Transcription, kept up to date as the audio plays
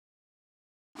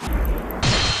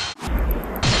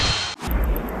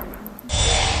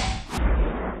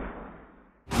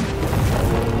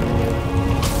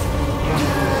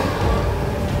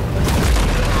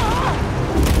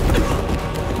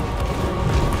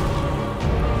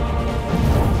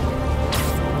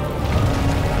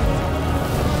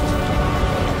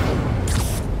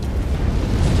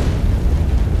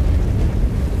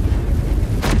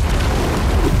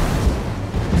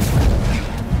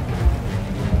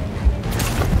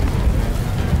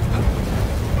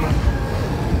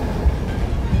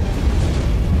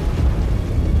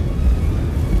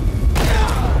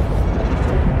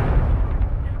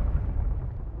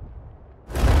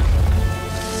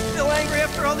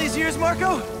these years,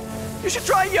 Marco? You should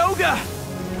try yoga!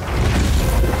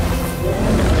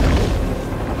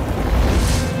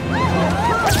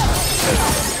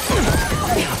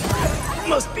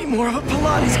 Must be more of a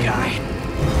Pilates guy.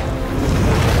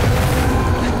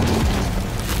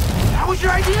 That was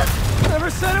your idea? Never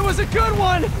said it was a good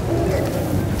one!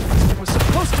 It was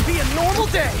supposed to be a normal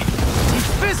day. Teach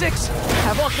physics,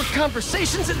 have awkward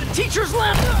conversations in the teacher's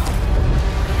lab.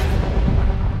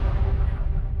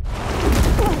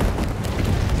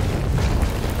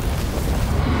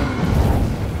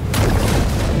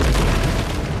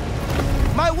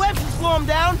 My webs will slow him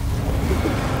down.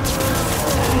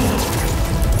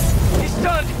 He's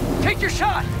stunned. Take your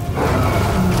shot.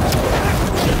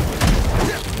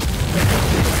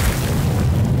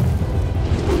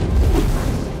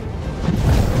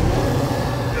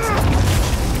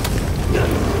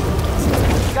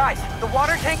 Guys, the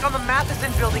water tank on the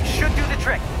Matheson building should do the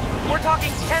trick. We're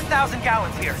talking 10,000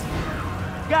 gallons here.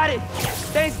 Got it.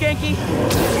 Thanks, Genki.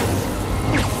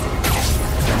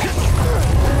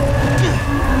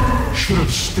 Should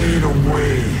have stayed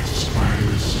away,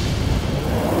 Spiders.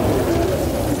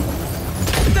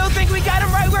 Still think we got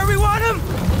him right where we want him?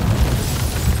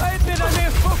 I admit I may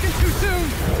have spoken too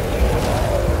soon.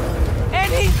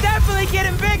 And he's definitely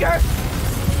getting bigger.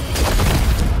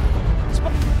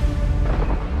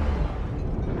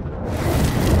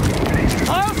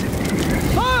 Miles?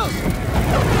 Miles!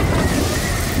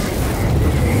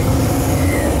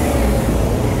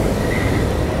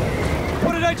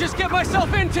 What did I just get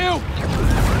myself into?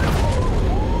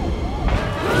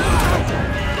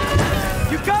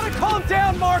 You gotta calm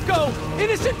down, Marco!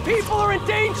 Innocent people are in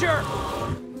danger!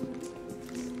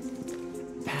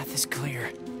 Path is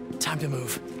clear. Time to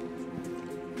move.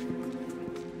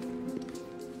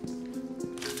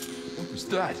 What was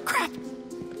that? Crap!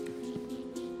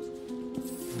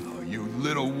 Oh, you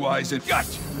little wise and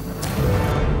gotcha!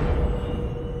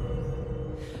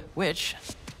 Which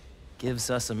gives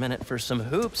us a minute for some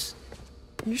hoops.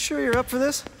 You sure you're up for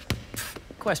this?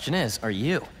 Question is, are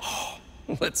you? Oh,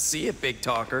 let's see it, big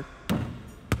talker.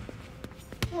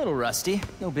 A little rusty,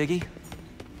 no biggie.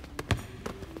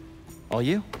 All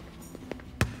you?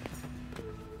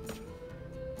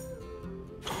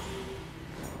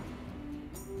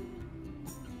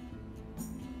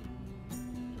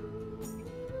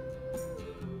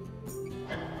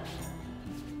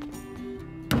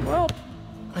 Well,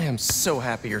 I am so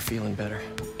happy you're feeling better.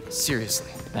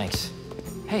 Seriously. Thanks.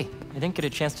 Hey, I didn't get a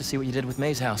chance to see what you did with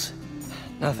May's house.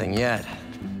 Nothing yet.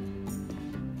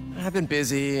 I've been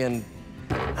busy and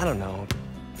I don't know.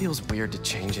 It feels weird to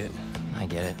change it. I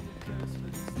get it.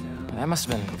 That must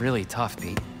have been really tough,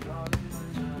 Pete.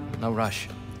 No rush.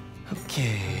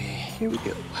 Okay, here we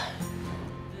go.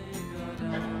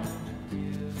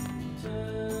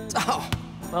 Oh,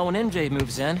 well, when MJ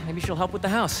moves in, maybe she'll help with the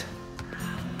house.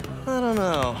 I don't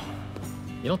know.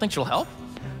 You don't think she'll help?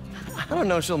 I don't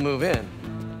know if she'll move in.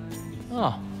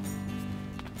 Oh.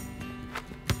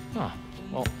 Oh,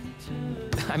 well,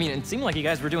 I mean, it seemed like you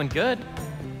guys were doing good.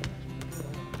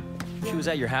 She was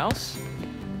at your house?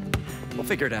 We'll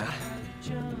figure it out.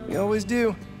 We always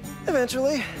do.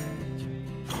 Eventually.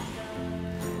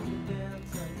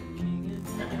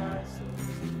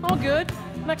 All good.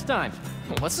 Next time.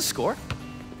 What's the score?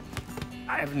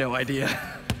 I have no idea.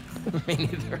 Me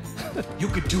neither. You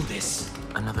could do this.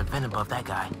 Another vent above that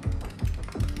guy.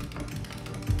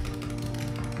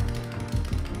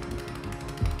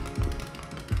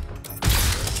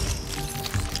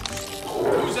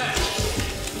 Who's that?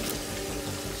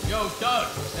 Yo, Doug,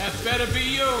 that better be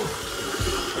you.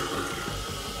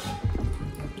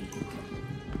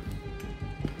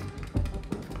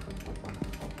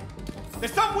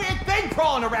 There's some weird thing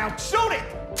crawling around. Shoot it!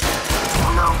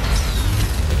 Oh no.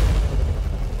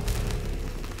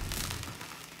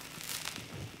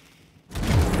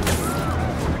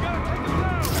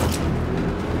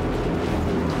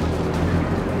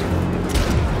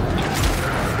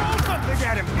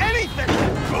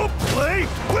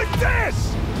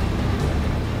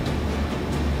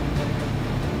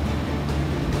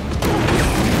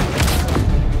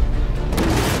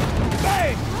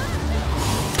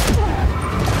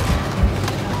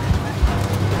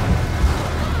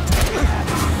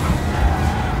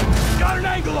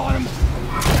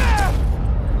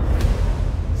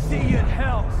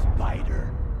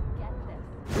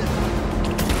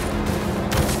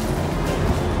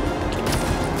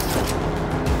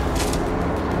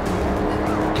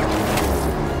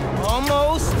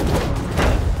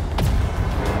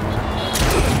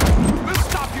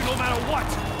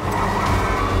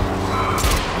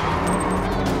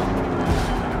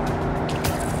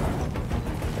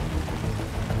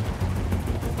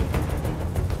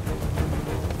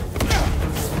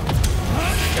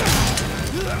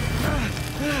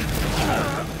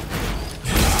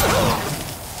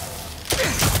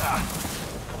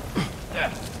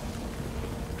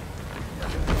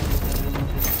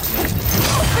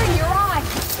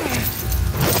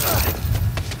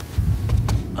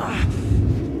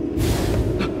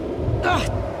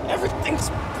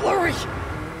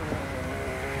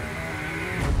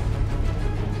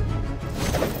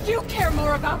 You care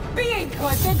more about being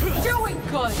good than doing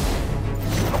good!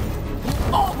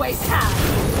 You always have!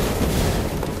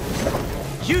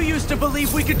 You used to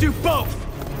believe we could do both!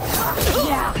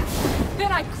 Yeah!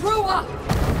 Then I grew up!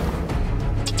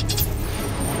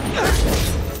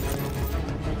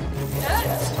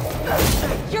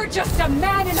 You're just a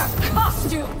man in a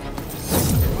costume!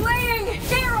 Playing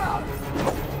hero!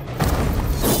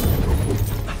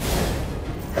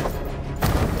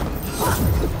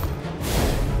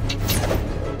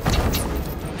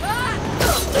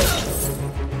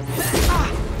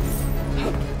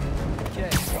 Okay,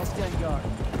 I'll stand guard.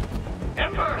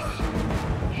 Embers!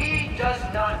 He does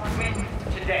not win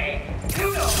today.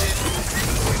 You know this.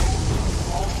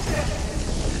 All this.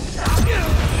 Stop it.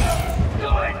 Do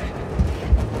it.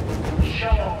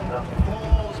 Show the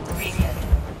fool's beacon.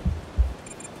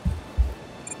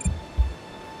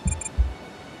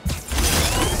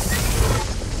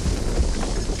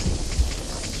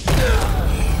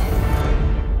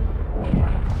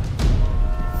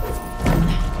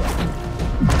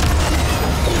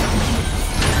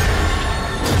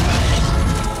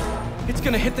 It's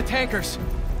gonna hit the tankers.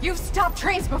 You've stopped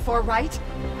trains before, right?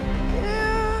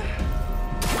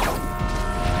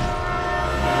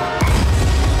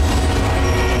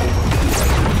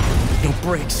 No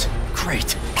brakes.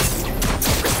 Great.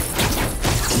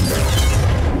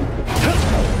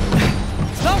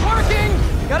 It's not working!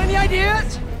 Got any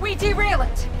ideas? We derail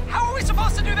it! How are we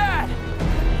supposed to do that?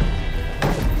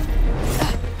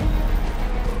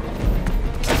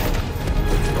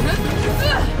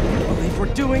 Believe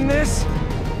we're doing this?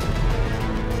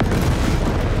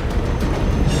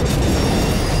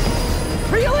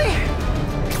 Really?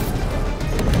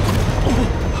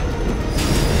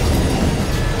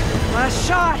 Last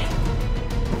shot!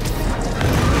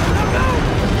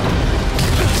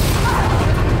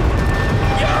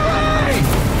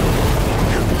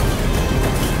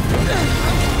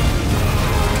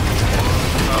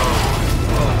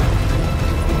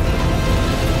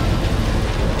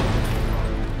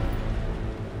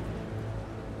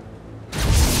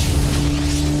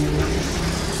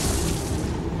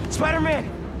 Spider-Man!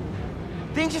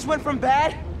 Things just went from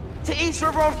bad to East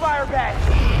River on fire bad.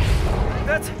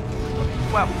 That's...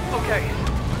 well, okay.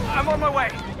 I'm on my way.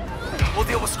 We'll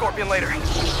deal with Scorpion later.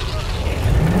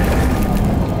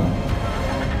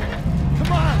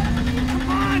 Come on! Come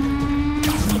on!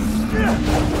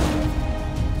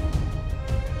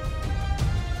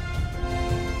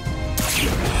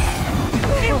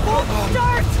 It won't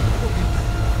start!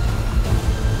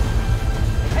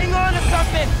 Hang on to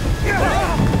something!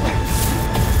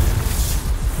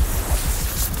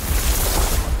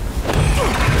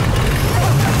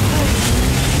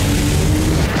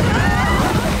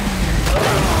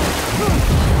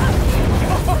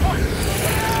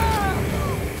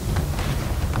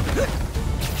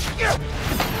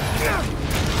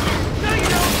 No, you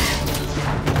don't!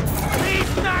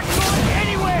 He's not going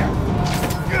anywhere!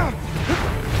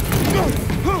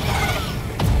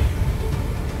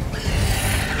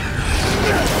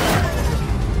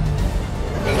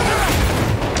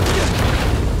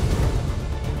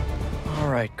 All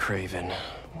right, Craven.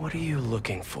 What are you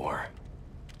looking for?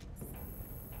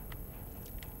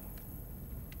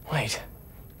 Wait.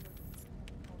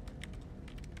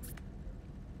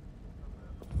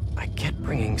 I get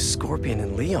bringing Scorpion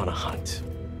and Lee on a hunt,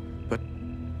 but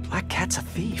Black Cat's a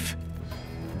thief.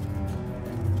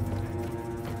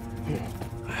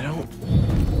 I don't...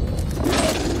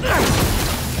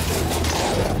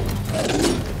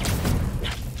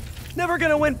 Never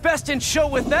gonna win best in show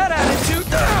with that attitude!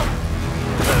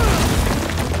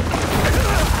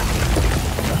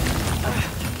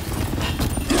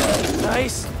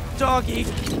 Nice doggy,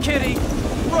 kitty,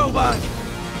 robot!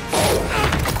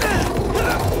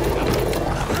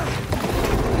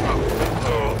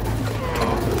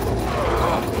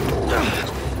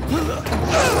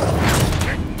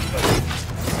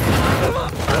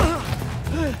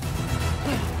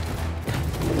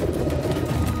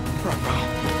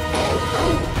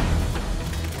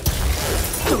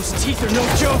 Those teeth are no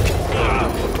joke!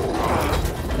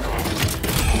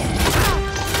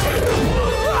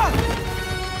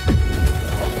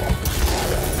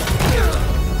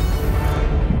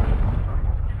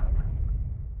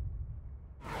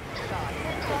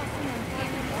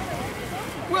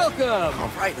 Welcome! All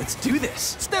right, let's do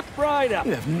this. Step right up.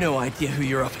 You have no idea who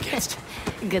you're up against.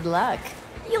 Good luck.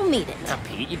 You'll meet it. Now,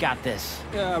 Pete, you got this.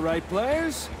 All right,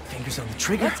 players. Fingers on the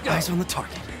trigger, Let's go. eyes on the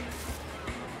target.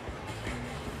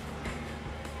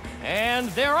 And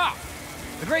they're off.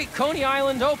 The Great Coney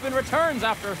Island Open returns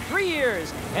after 3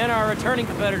 years, and our returning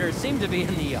competitors seem to be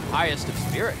in the highest of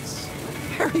spirits.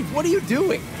 Harry, what are you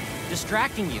doing?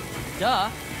 distracting you. Duh.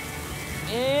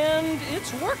 And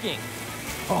it's working.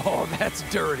 Oh, that's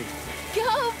dirty.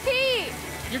 Go, Pete!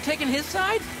 You're taking his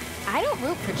side? I don't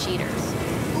root for cheaters.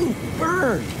 Ooh,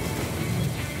 burn!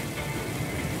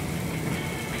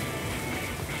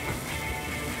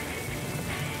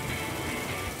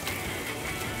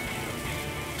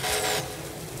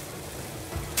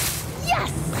 Yes!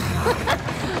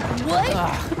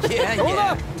 What? Yeah, Hold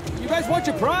yeah. up! You guys want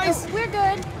your prize? We're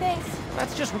good, thanks.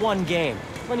 That's just one game.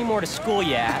 Plenty more to school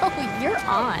you at. Oh, you're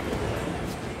on.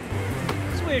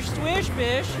 Swish, swish,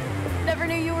 bish. Never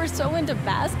knew you were so into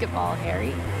basketball,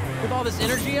 Harry. With all this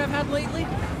energy I've had lately,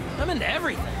 I'm into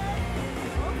everything.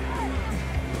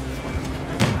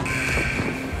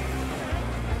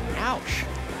 Ouch.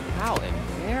 How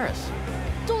embarrassing.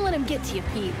 Don't let him get to you,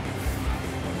 Pete.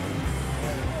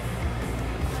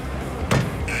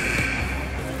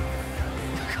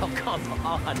 Oh, come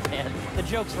on, man. The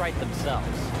jokes write themselves.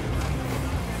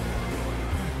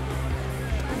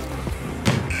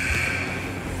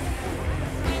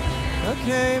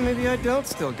 Okay, maybe I don't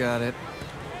still got it.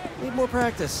 Need more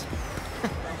practice.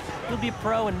 You'll be a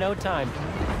pro in no time.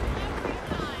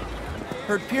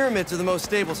 Heard pyramids are the most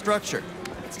stable structure.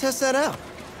 Let's test that out.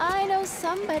 I know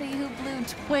somebody who blew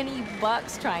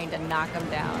 $20 trying to knock him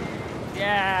down.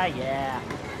 Yeah, yeah.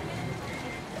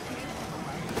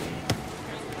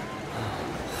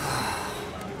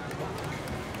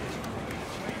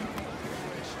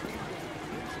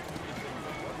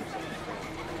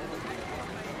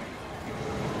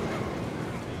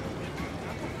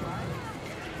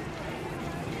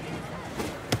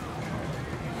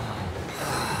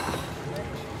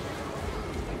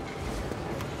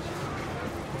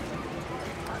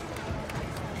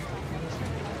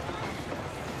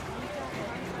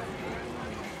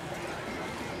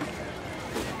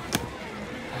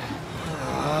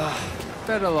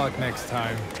 Better luck next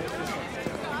time.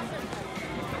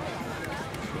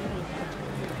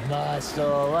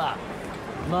 Muscle up.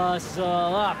 Muscle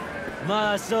up.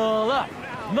 Muscle up.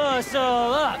 Muscle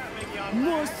up.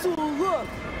 Muscle up!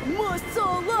 Muscle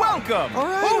up! Welcome! All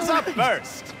right, Who's all up right.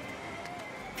 first?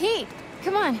 Pete,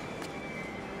 come on.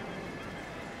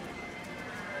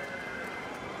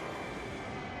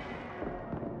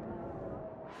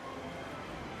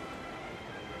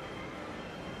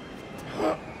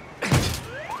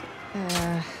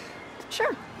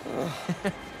 Sure.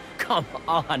 Come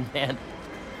on, man.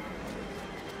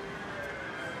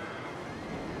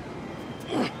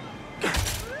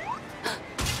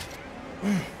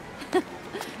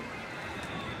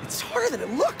 It's harder than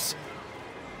it looks.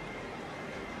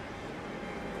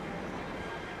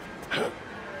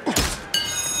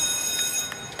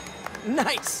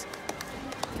 Nice.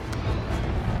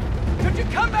 Could you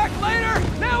come back later?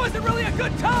 Now isn't really a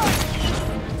good time!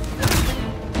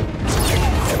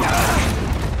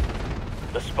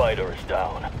 The spider is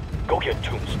down. Go get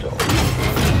Tombstone.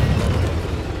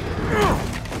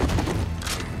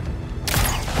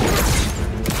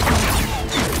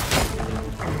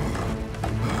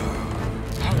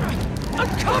 I'm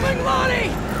coming,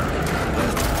 Lonnie!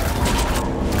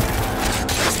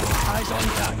 Eyes on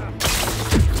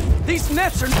target. These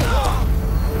nets are...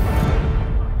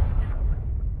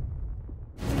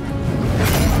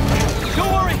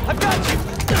 Don't worry, I've got you!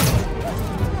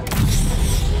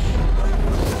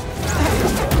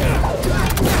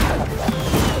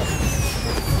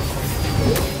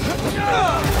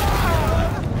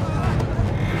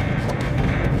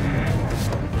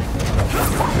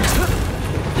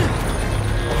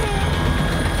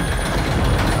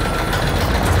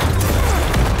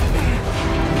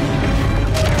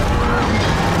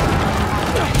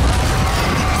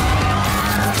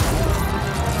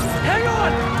 Hang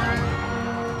on!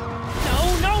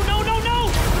 No!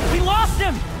 We lost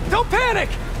him! Don't panic!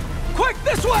 Quick,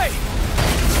 this way!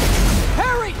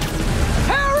 Harry!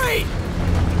 Harry!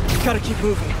 Gotta keep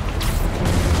moving.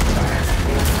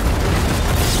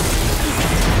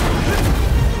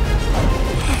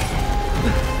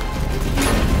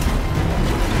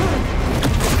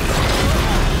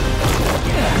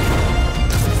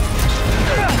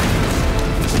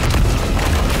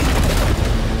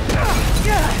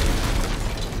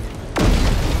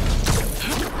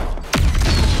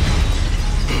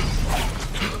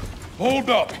 Hold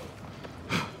up!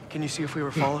 Can you see if we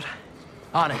were followed?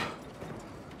 On it.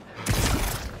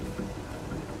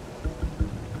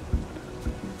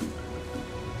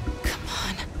 Come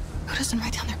on. Who doesn't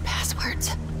write down their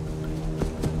passwords?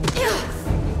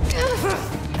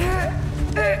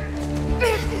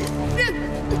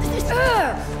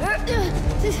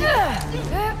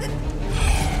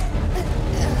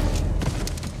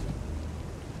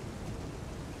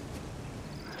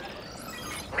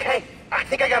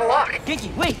 think I got a lock.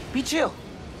 Ginky, wait, be chill.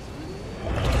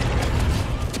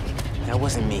 That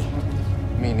wasn't me.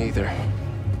 Me neither.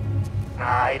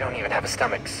 I don't even have a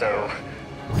stomach, so...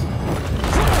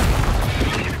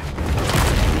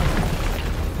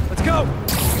 Let's go!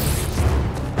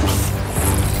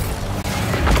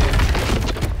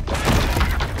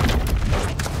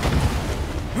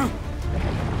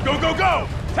 Go, go, go!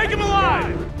 Take him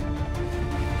alive!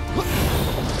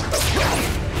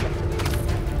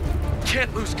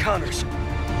 Can't lose Connors.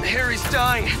 Harry's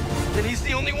dying, and he's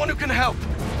the only one who can help.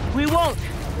 We won't.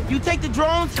 You take the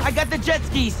drones, I got the jet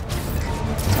skis.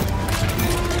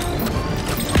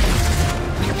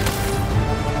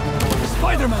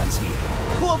 Spider-Man's here!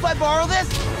 Cool if I borrow this?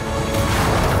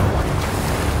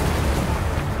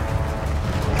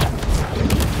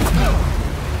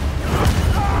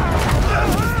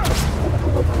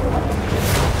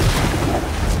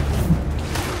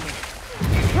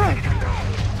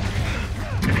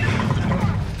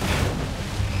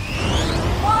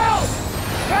 Miles!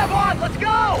 Grab on, let's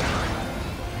go!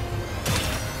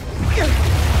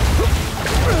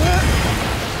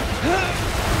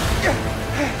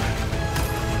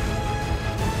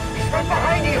 He's right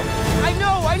behind you!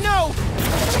 I know!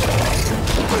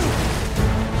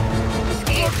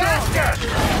 Ski faster!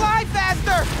 Fly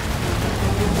faster!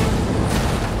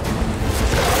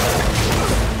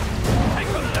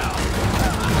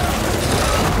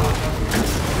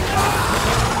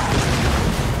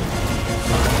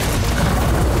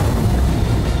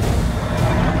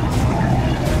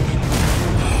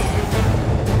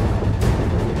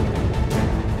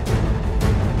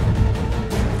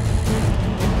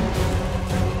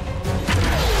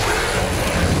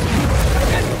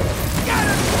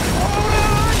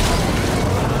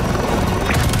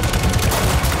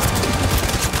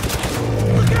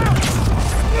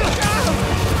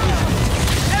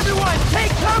 Everyone,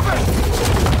 take cover!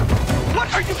 What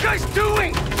are you guys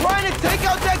doing? Trying to take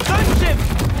out that gunship!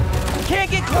 Can't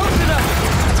get close enough!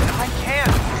 I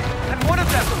can't. I'm one of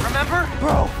them, remember?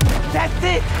 Bro, that's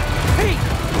it! Pete!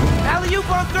 Alley-oop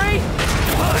on 3?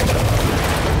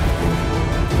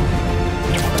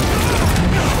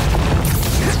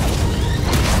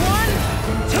 One,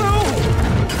 two,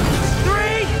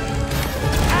 three!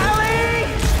 Alley!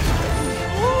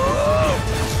 Ooh!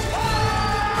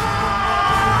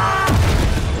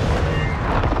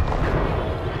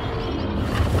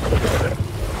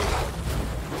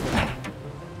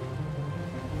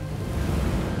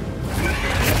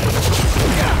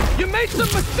 You made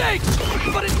some mistakes,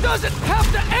 but it doesn't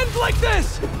have to end like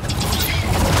this!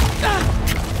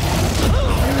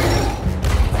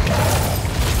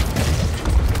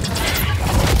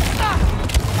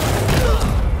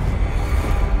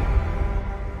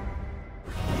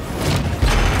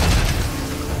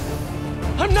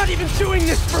 I'm not even doing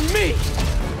this for me!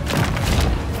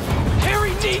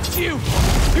 Harry needs you!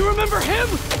 You remember him?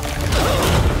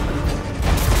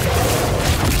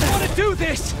 I want to do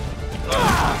this!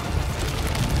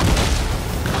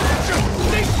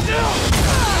 Stay still!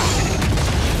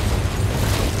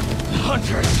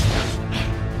 Hunters!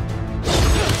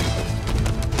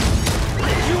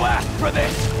 You asked for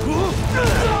this!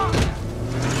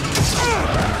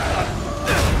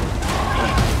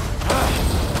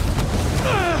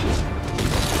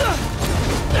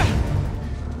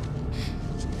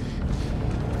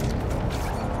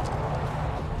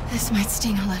 This might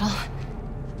sting a little.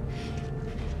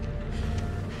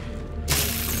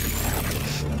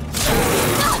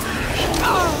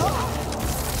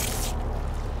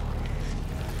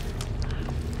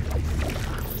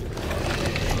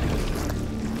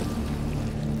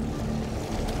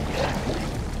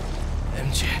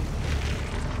 MJ.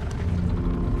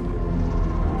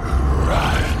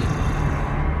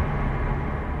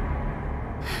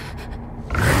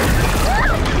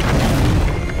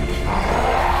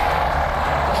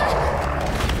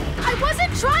 I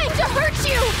wasn't trying to hurt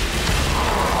you!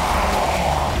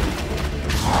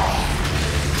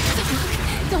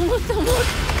 Don't look, don't look!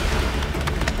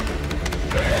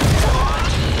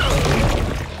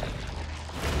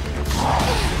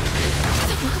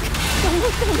 Don't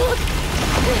look, don't look!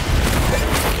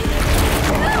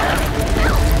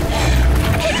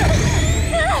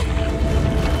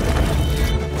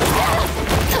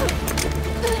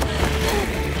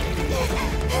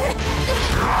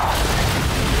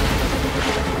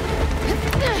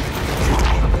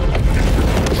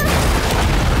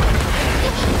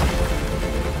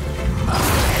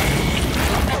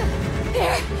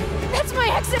 There! That's my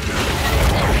exit!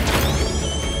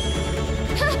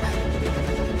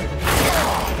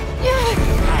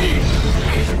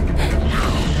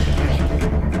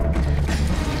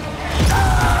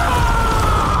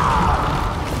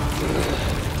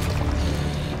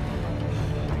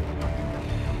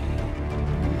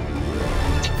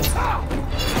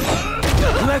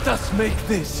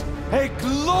 this a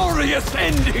glorious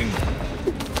ending!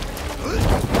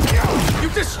 You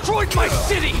destroyed my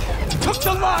city! Took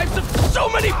the lives of so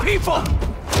many people!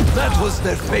 That was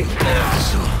their fate.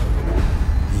 So,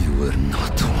 you were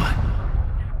not one.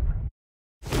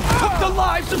 Took the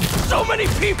lives of so many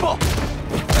people!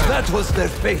 That was their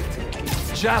fate.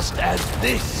 Just as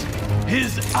this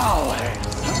is ours.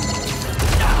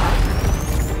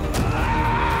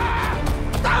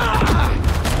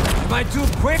 Am I too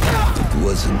quick? It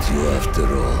wasn't you after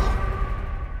all.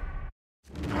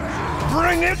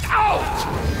 Bring it out!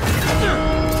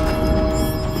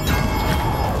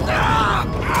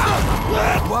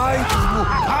 Why do you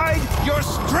hide your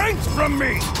strength from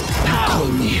me? You call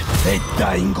me a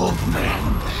dying old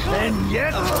man, And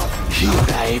yet, here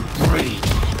I breathe.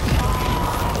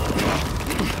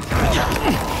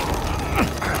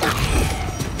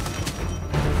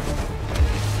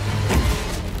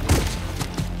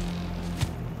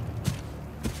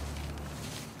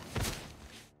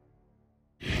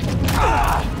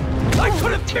 I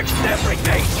could have kicked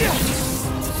everything!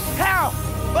 How?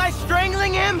 By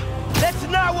strangling him? That's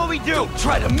not what we do! Don't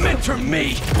try to mentor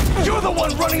me! You're the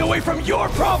one running away from your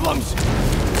problems!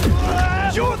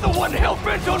 You're the one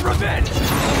hell-bent on revenge!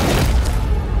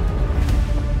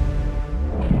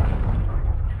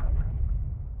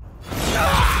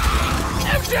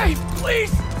 MJ,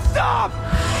 please, stop!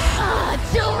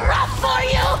 Too rough for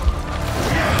you?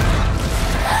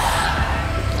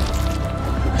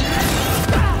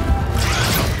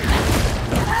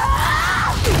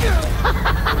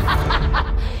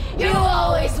 You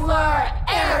always were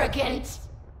arrogant.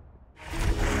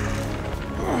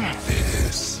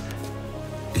 this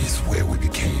is where we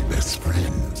became best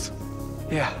friends.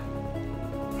 Yeah,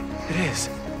 it is.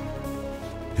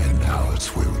 And now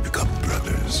it's where we become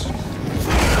brothers.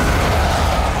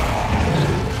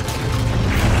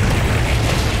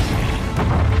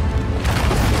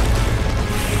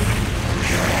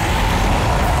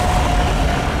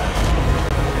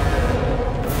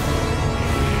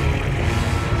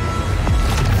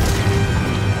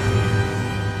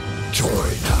 Join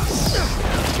us.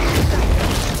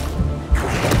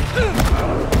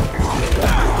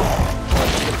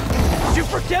 Did you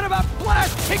forget about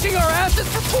Flash kicking our asses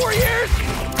for 4 years?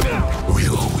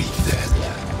 We'll weep then.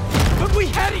 But we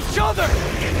had each other!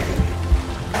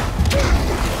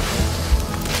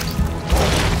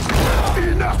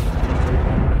 Enough!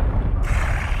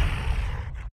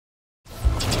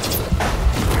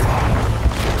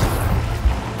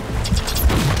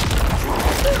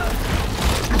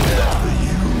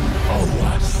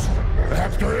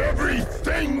 After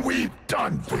everything we've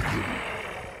done for you.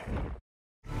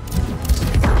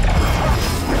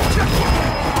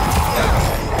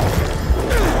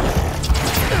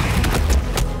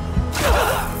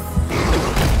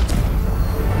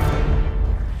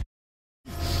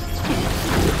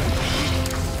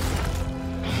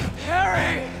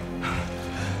 Harry!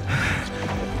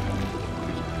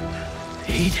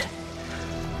 Eat.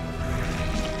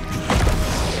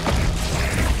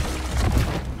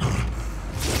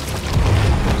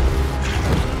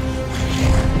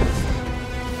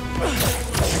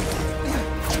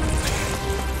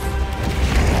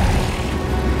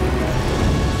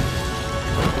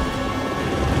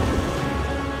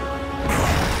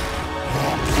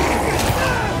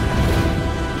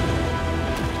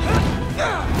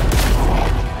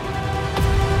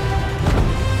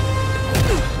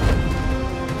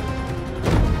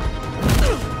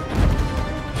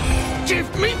 Give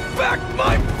me back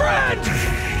my friend!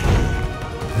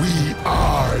 We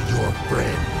are your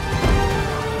friend.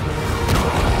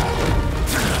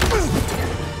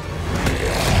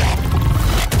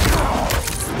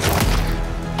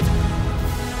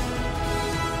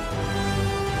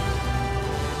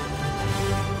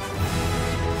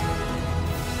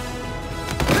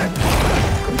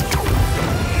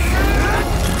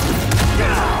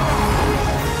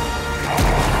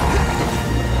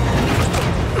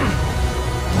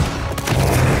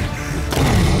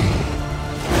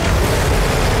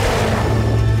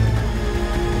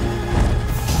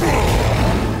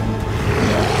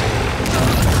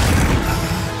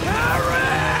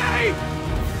 Harry!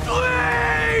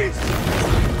 Please!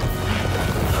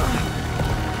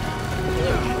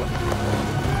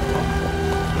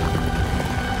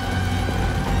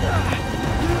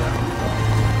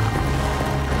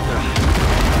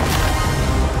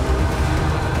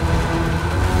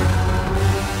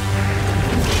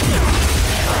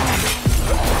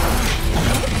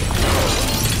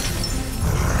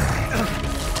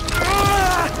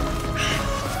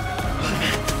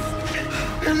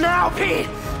 And now, Pete!